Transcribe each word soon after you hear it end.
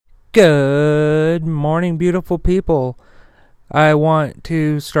Good morning, beautiful people. I want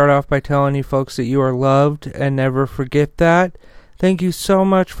to start off by telling you folks that you are loved and never forget that. Thank you so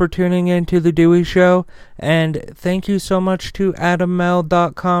much for tuning in to The Dewey Show, and thank you so much to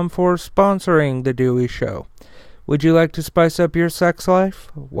AdamMale.com for sponsoring The Dewey Show. Would you like to spice up your sex life?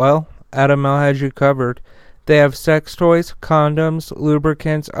 Well, Adam Male has you covered. They have sex toys, condoms,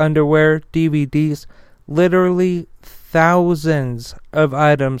 lubricants, underwear, DVDs, literally thousands of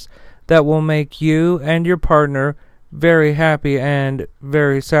items that will make you and your partner very happy and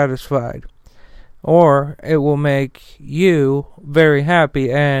very satisfied. Or it will make you very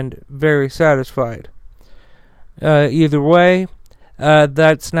happy and very satisfied. Either way,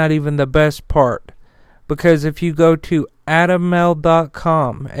 that's not even the best part. Because if you go to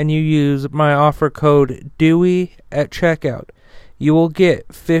AdamMale.com and you use my offer code DEWEY at checkout, you will get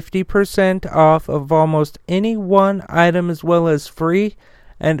 50% off of almost any one item, as well as free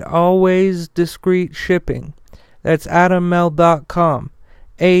and always discreet shipping. That's AdamMale.com,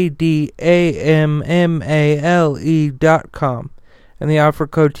 ADAMMALE.com. And the offer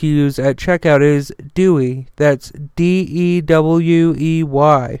code to use at checkout is DEWEY. That's DEWEY.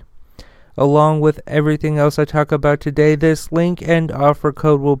 Along with everything else I talk about today, this link and offer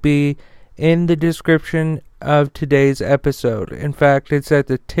code will be in the description of today's episode. In fact, it's at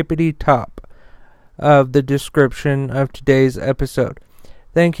the tippity top of the description of today's episode.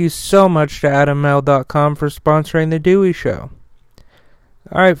 Thank you so much to AdamMale.com for sponsoring The Dewey Show.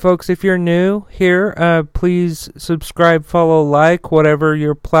 Alright folks, if you're new here, please subscribe, follow, like, whatever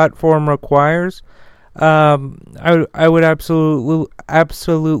your platform requires. I would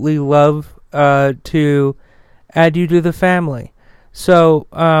absolutely love to add you to the family. So,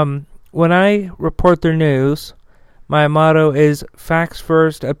 when I report the news, my motto is facts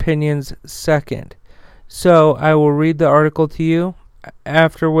first, opinions second. So I will read the article to you,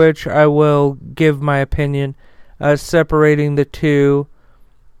 after which I will give my opinion, separating the two,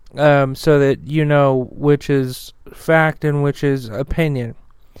 so that you know which is fact and which is opinion.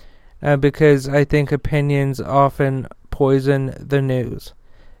 Because I think opinions often poison the news.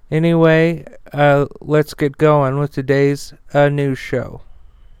 Anyway, let's get going with today's news show.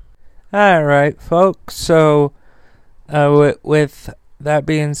 Alright, folks, so with that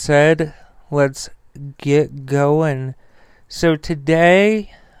being said, let's get going. So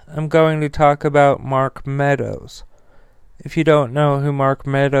today, I'm going to talk about Mark Meadows. If you don't know who Mark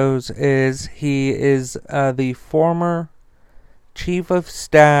Meadows is, he is the former Chief of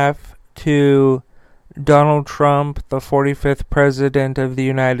Staff to Donald Trump, the 45th President of the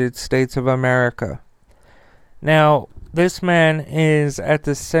United States of America. Now, this man is at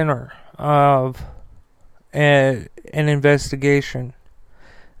the center of an investigation.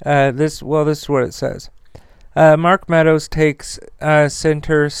 This is what it says. Mark Meadows takes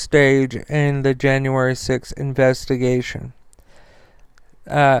center stage in the January 6th investigation.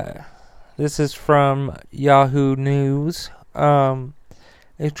 This is from Yahoo News. A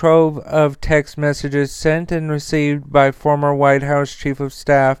trove of text messages sent and received by former White House Chief of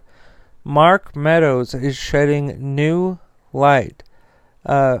Staff Mark Meadows is shedding new light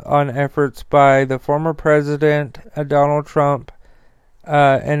on efforts by the former President Donald Trump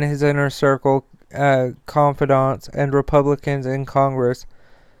and his inner circle confidants and Republicans in Congress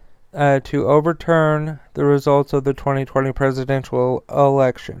to overturn the results of the 2020 presidential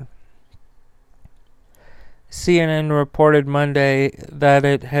election. CNN reported Monday that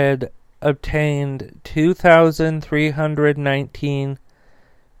it had obtained 2,319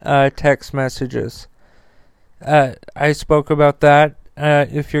 text messages. I spoke about that.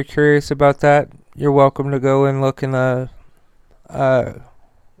 If you're curious about that, you're welcome to go and look in the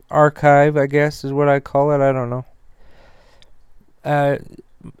archive, I guess is what I call it. I don't know.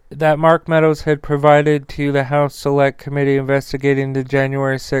 That Mark Meadows had provided to the House Select Committee investigating the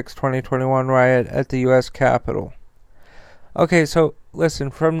January 6, 2021 riot at the U.S. Capitol. Okay, so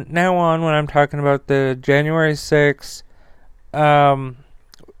listen, from now on when I'm talking about the January 6 riot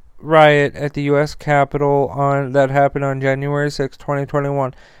at the U.S. Capitol that happened on January 6,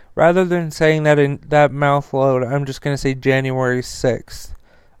 2021, rather than saying that in that mouth load, I'm just going to say January 6th.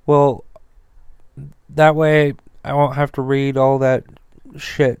 Well, that way I won't have to read all that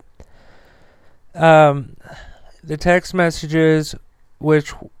shit. The text messages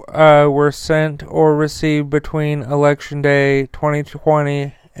which were sent or received between Election Day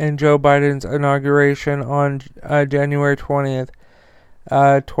 2020 and Joe Biden's inauguration on January 20th,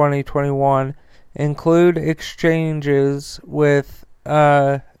 2021 include exchanges with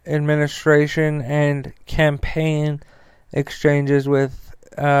administration and campaign exchanges with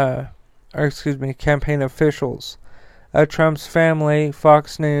campaign officials Trump's family,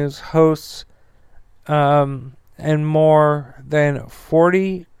 Fox News, hosts, and more than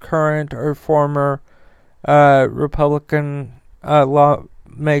 40 current or former Republican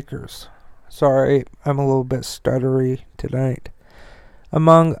lawmakers. Sorry, I'm a little bit stuttery tonight.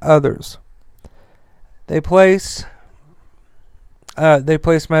 Among others, they place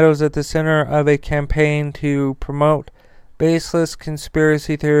Meadows at the center of a campaign to promote baseless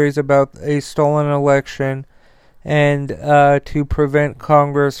conspiracy theories about a stolen election and to prevent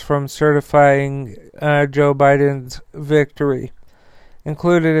Congress from certifying Joe Biden's victory.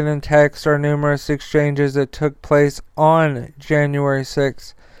 Included in the text are numerous exchanges that took place on January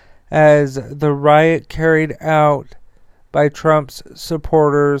 6th as the riot carried out by Trump's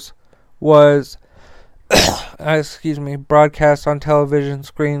supporters was broadcast on television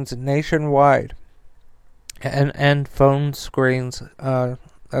screens nationwide and phone screens.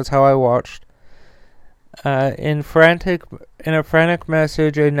 That's how I watched. In a frantic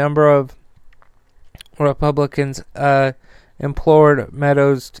message, a number of Republicans implored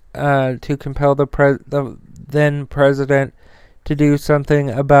Meadows to compel the then president to do something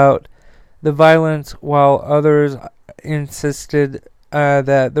about the violence, while others insisted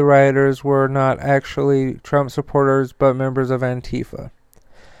that the rioters were not actually Trump supporters but members of Antifa.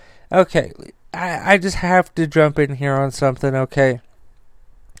 Okay, I just have to jump in here on something, okay?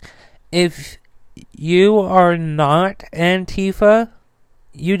 If you are not Antifa,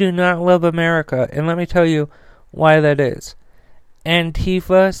 you do not love America, and let me tell you why that is.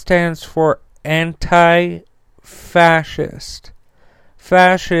 Antifa stands for anti-fascist.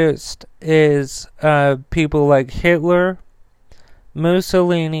 Fascist is people like Hitler,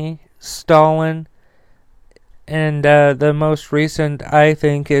 Mussolini, Stalin, and the most recent, I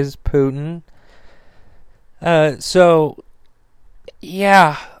think, is Putin. I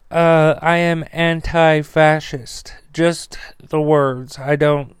am anti-fascist. Just the words. I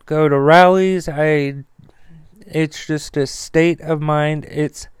don't go to rallies. It's just a state of mind.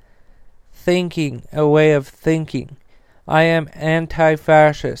 It's thinking, a way of thinking. I am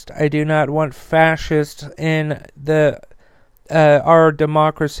anti-fascist. I do not want fascists in our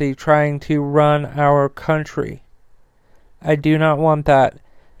democracy trying to run our country. I do not want that.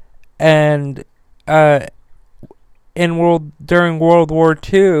 And during World War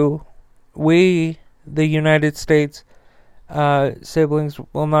II, we, the United States siblings,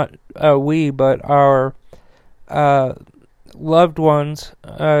 well, not but our loved ones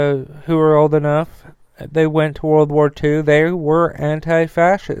who were old enough, they went to World War II. They were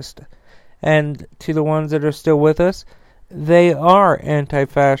anti-fascist. And to the ones that are still with us, they are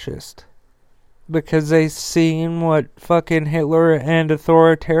anti-fascist. Because they've seen what fucking Hitler and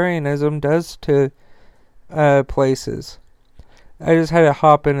authoritarianism does to places. I just had to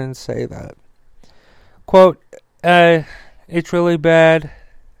hop in and say that. Quote, it's really bad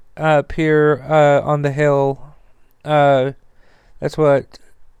up here on the Hill. That's what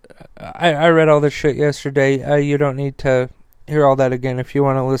I read all this shit yesterday. You don't need to hear all that again. If you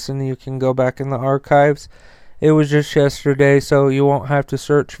want to listen, you can go back in the archives. It was just yesterday, so you won't have to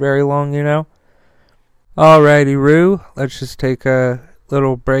search very long, you know. Alrighty, Roo. Let's just take a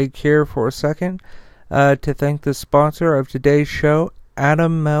little break here for a second to thank the sponsor of today's show,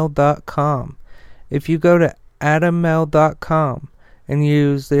 AdamMel.com. If you go to AdamMel.com and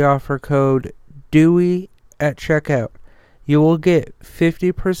use the offer code DEWEY at checkout, you will get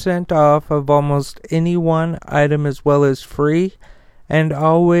 50% off of almost any one item, as well as free and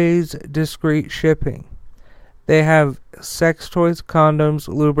always discreet shipping. They have sex toys, condoms,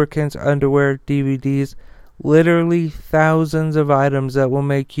 lubricants, underwear, DVDs, literally thousands of items that will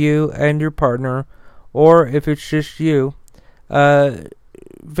make you and your partner, or if it's just you,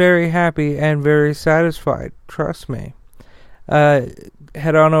 very happy and very satisfied. Trust me.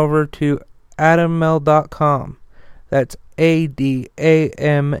 Head on over to AdamMel.com. That's ADAMMALE.com.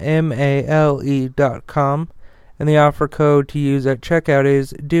 And the offer code to use at checkout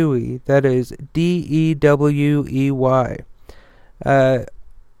is DEWEY. That is DEWEY.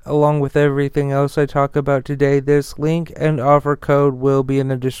 Along with everything else I talk about today, this link and offer code will be in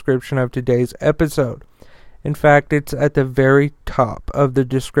the description of today's episode. In fact, it's at the very top of the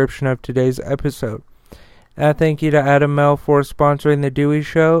description of today's episode. Thank you to Adam Mel for sponsoring the Dewey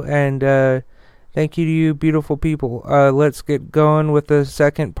Show, and thank you to you beautiful people. Let's get going with the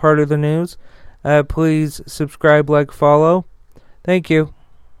second part of the news. Please subscribe, like, follow. Thank you.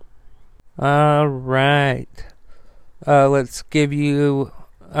 Alright. Let's get you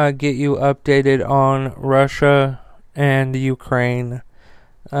updated on Russia and Ukraine.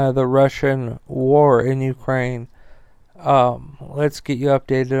 The Russian war in Ukraine. Let's get you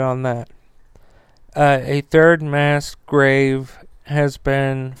updated on that. A third mass grave has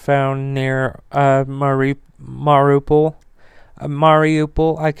been found near Mariupol.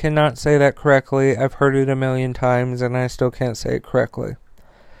 Mariupol, I cannot say that correctly. I've heard it a million times and I still can't say it correctly.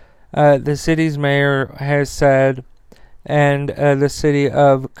 The city's mayor has said, and the city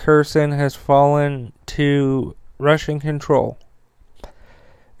of Kherson has fallen to Russian control.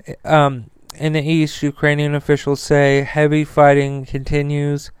 In the east, Ukrainian officials say heavy fighting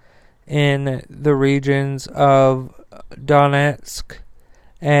continues in the regions of Donetsk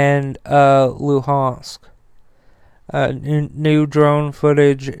and Luhansk. New drone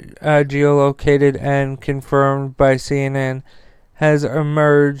footage, geolocated and confirmed by CNN, has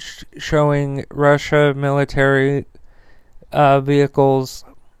emerged showing Russia military vehicles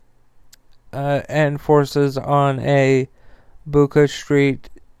and forces on a Bucha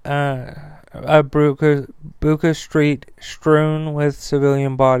Street strewn with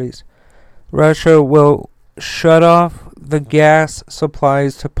civilian bodies. Russia will shut off the gas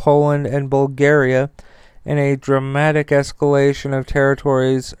supplies to Poland and Bulgaria in a dramatic escalation of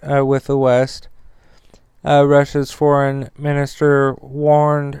territories with the West. Russia's foreign minister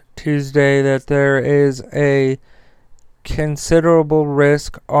warned Tuesday that there is a considerable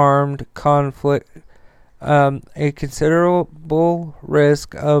risk of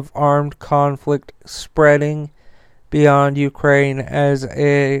armed conflict spreading beyond Ukraine as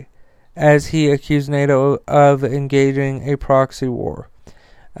he accused NATO of engaging a proxy war.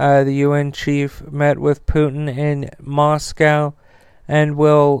 The UN chief met with Putin in Moscow and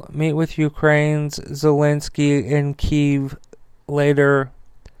will meet with Ukraine's Zelensky in Kyiv later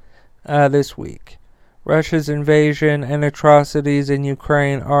this week. Russia's invasion and atrocities in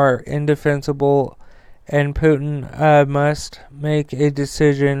Ukraine are indefensible, and Putin must make a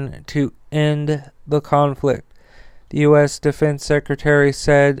decision to end the conflict, the U.S. Defense Secretary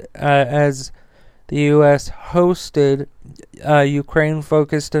said as the U.S. hosted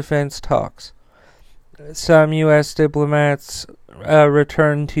Ukraine-focused defense talks. Some U.S. diplomats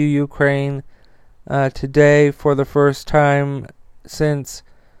returned to Ukraine today for the first time since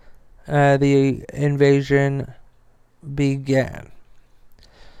the invasion began.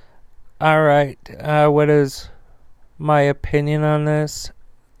 Alright, what is my opinion on this?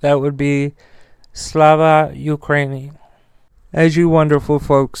 That would be Slava Ukraini. As you wonderful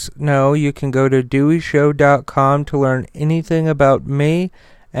folks know, you can go to DeweyShow.com to learn anything about me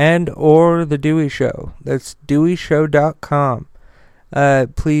and or The Dewey Show. That's DeweyShow.com.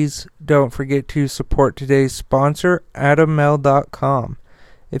 Please don't forget to support today's sponsor, AdamMel.com.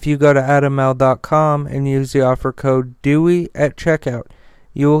 If you go to AdamMel.com and use the offer code Dewey at checkout,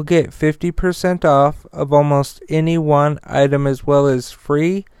 you will get 50% off of almost any one item, as well as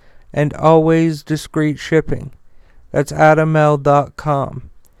free and always discreet shipping. That's AdamMel.com.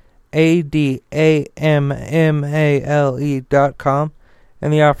 ADAMMALE.com.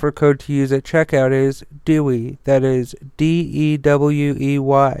 And the offer code to use at checkout is Dewey. That is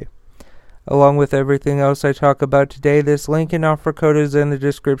DEWEY. Along with everything else I talk about today, this link and offer code is in the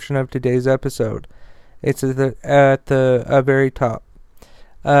description of today's episode. It's at the very top.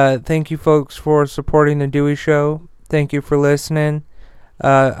 Thank you folks for supporting The Dewey Show. Thank you for listening.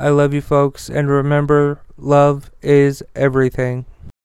 I love you folks, and remember, love is everything.